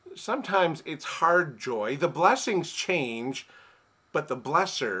 Sometimes it's hard joy. The blessings change, but the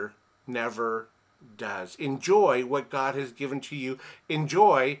blesser never does. Enjoy what God has given to you.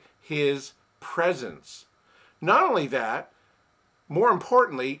 Enjoy his presence. Not only that, more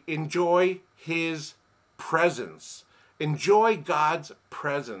importantly, enjoy his presence. Enjoy God's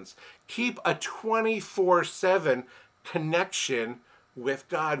presence. Keep a 24/7 connection with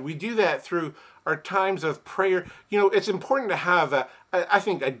God. We do that through our times of prayer. You know, it's important to have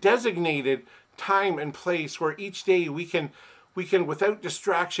a designated time and place where each day we can without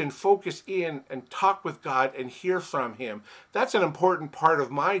distraction focus in and talk with God and hear from him. That's an important part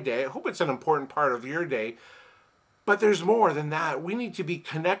of my day. I hope it's an important part of your day. But there's more than that. We need to be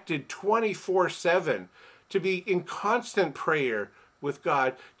connected 24/7, to be in constant prayer with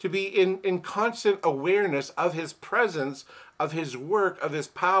God, to be in constant awareness of his presence, of his work, of his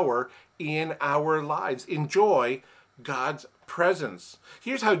power in our lives. Enjoy God's presence.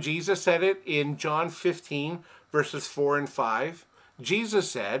 Here's how Jesus said it in John 15, verses 4 and 5.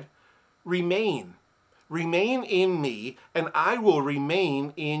 Jesus said, Remain in me, and I will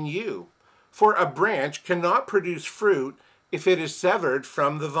remain in you. For a branch cannot produce fruit if it is severed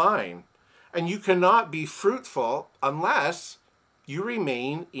from the vine, and you cannot be fruitful unless you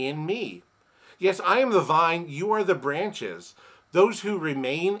remain in me. Yes, I am the vine, you are the branches. Those who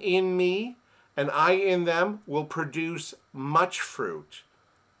remain in me and I in them will produce much fruit.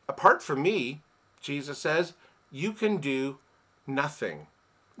 Apart from me, Jesus says, you can do nothing.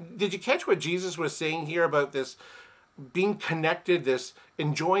 Did you catch what Jesus was saying here about this being connected, this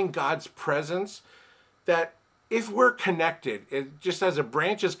enjoying God's presence? That if we're connected, just as a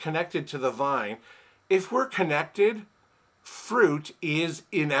branch is connected to the vine, if we're connected, fruit is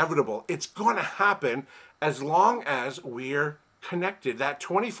inevitable. It's going to happen as long as we're connected. That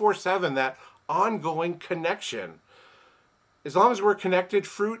 24/7, that ongoing connection. As long as we're connected,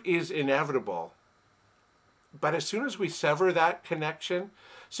 fruit is inevitable. But as soon as we sever that connection,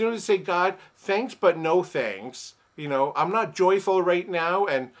 as soon as we say, God, thanks but no thanks, I'm not joyful right now,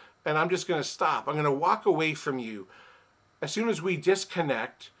 and I'm just going to stop. I'm going to walk away from you. As soon as we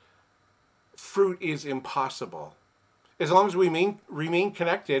disconnect, fruit is impossible. As long as we remain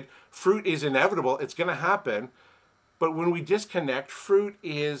connected, fruit is inevitable. It's going to happen. But when we disconnect, fruit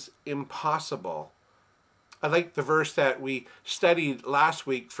is impossible. I like the verse that we studied last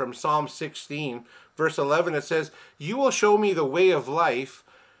week from Psalm 16, verse 11. It says, you will show me the way of life,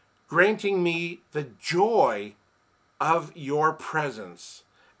 granting me the joy of your presence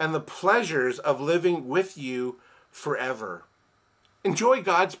and the pleasures of living with you forever. Enjoy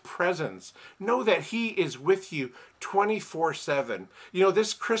God's presence. Know that he is with you 24/7.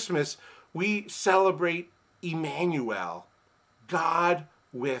 This Christmas, we celebrate Emmanuel, God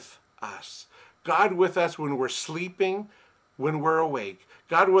with us. God with us when we're sleeping, when we're awake.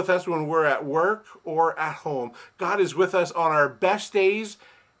 God with us when we're at work or at home. God is with us on our best days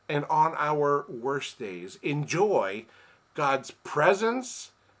and on our worst days. Enjoy God's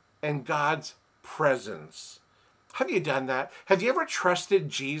presence and God's presence. Have you done that? Have you ever trusted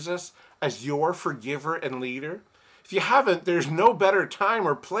Jesus as your forgiver and leader? If you haven't, there's no better time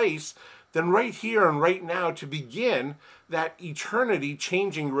or place than right here and right now to begin that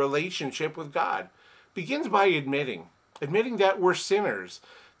eternity-changing relationship with God. Begins by admitting that we're sinners,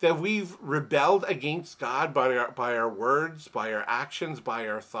 that we've rebelled against God by our words, by our actions, by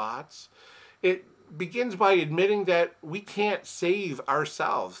our thoughts. It begins by admitting that we can't save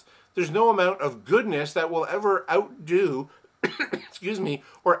ourselves. There's no amount of goodness that will ever outdo,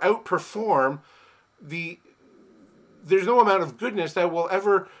 or outperform there's no amount of goodness that will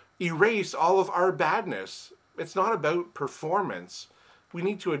ever erase all of our badness. It's not about performance. We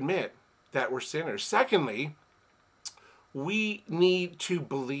need to admit that we're sinners. Secondly, we need to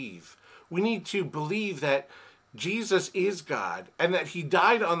believe. We need to believe that Jesus is God and that he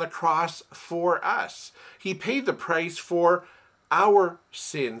died on the cross for us. He paid the price for our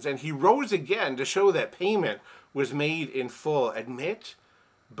sins, and he rose again to show that payment was made in full. Admit,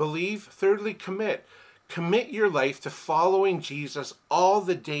 believe, thirdly, commit. Commit your life to following Jesus all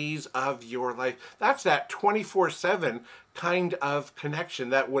the days of your life. That's that 24/7 kind of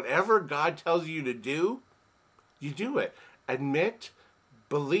connection, that whatever God tells you to do, you do it. Admit,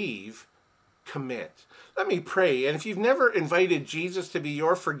 believe, commit. Let me pray. And if you've never invited Jesus to be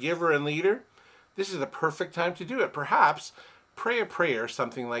your forgiver and leader, this is the perfect time to do it. Perhaps pray a prayer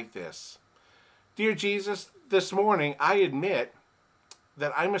something like this. Dear Jesus, this morning I admit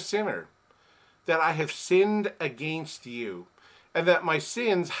that I'm a sinner, that I have sinned against you, and that my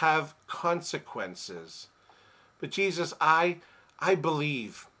sins have consequences. But Jesus, I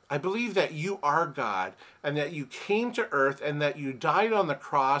believe. I believe that you are God, and that you came to earth, and that you died on the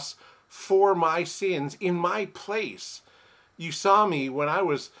cross for my sins in my place. You saw me when I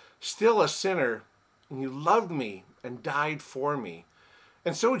was still a sinner, and you loved me and died for me.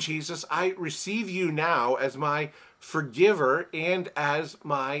 And so, Jesus, I receive you now as my forgiver and as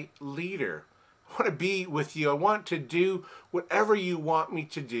my leader. I want to be with you. I want to do whatever you want me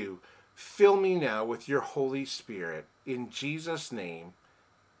to do. Fill me now with your Holy Spirit. In Jesus' name,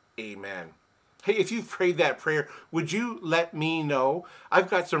 amen. Hey, if you've prayed that prayer, would you let me know? I've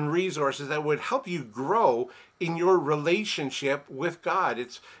got some resources that would help you grow in your relationship with God.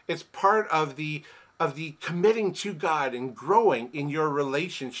 It's part of the committing to God and growing in your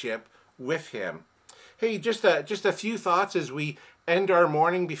relationship with him. Hey, just a few thoughts as we end our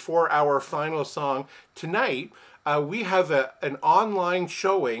morning before our final song. Tonight, we have an online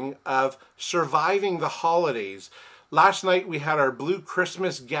showing of Surviving the Holidays. Last night we had our Blue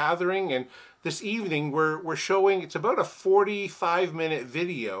Christmas gathering, and this evening we're showing, it's about a 45-minute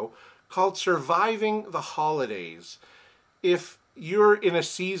video called Surviving the Holidays. If you're in a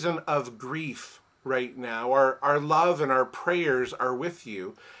season of grief right now, our love and our prayers are with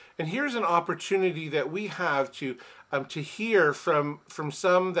you. And here's an opportunity that we have to hear from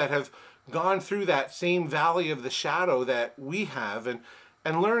some that have gone through that same valley of the shadow that we have, and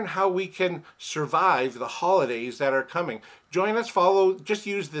and learn how we can survive the holidays that are coming. Join us, just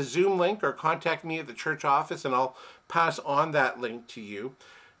use the Zoom link or contact me at the church office and I'll pass on that link to you.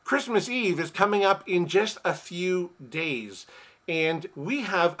 Christmas Eve is coming up in just a few days, and we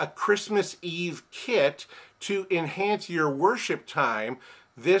have a Christmas Eve kit to enhance your worship time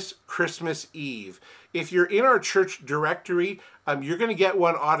this Christmas Eve. If you're in our church directory, you're going to get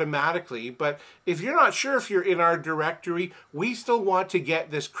one automatically, but if you're not sure if you're in our directory, we still want to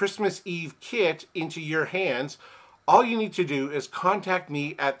get this Christmas Eve kit into your hands. All you need to do is contact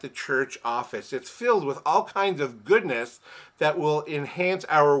me at the church office. It's filled with all kinds of goodness that will enhance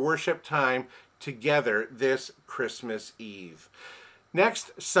our worship time together this Christmas Eve.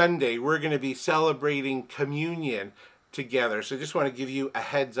 Next Sunday, we're going to be celebrating communion together. So just want to give you a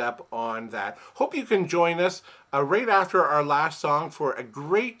heads up on that. Hope you can join us right after our last song for a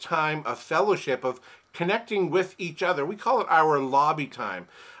great time of fellowship, of connecting with each other. We call it our lobby time.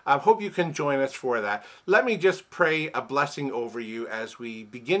 I hope you can join us for that. Let me just pray a blessing over you as we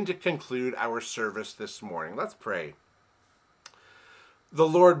begin to conclude our service this morning. Let's pray. The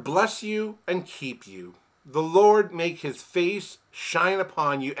Lord bless you and keep you. The Lord make his face shine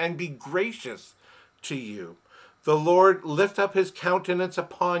upon you and be gracious to you. The Lord lift up his countenance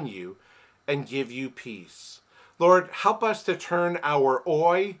upon you and give you peace. Lord, help us to turn our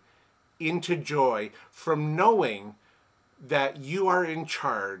oi into joy from knowing that you are in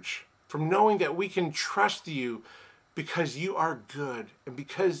charge, from knowing that we can trust you because you are good and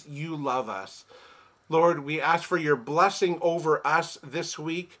because you love us. Lord, we ask for your blessing over us this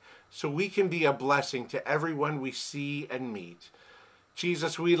week so we can be a blessing to everyone we see and meet.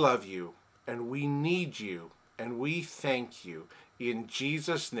 Jesus, we love you and we need you. And we thank you. In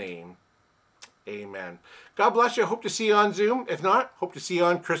Jesus' name, amen. God bless you. Hope to see you on Zoom. If not, hope to see you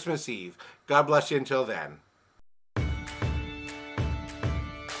on Christmas Eve. God bless you until then.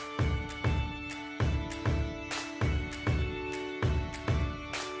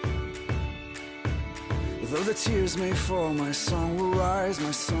 Though the tears may fall, my song will rise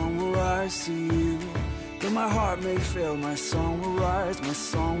to you. Though my heart may fail, my song will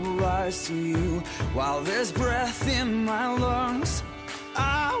rise to you. While there's breath in my lungs,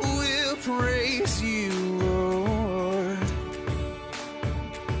 I will praise you, Lord.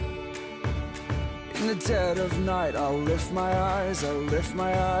 In the dead of night, I'll lift my eyes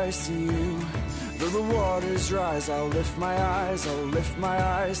to you. Though the waters rise, I'll lift my eyes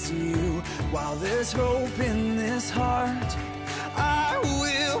to you. While there's hope in this heart, I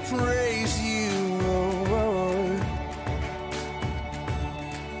will praise you,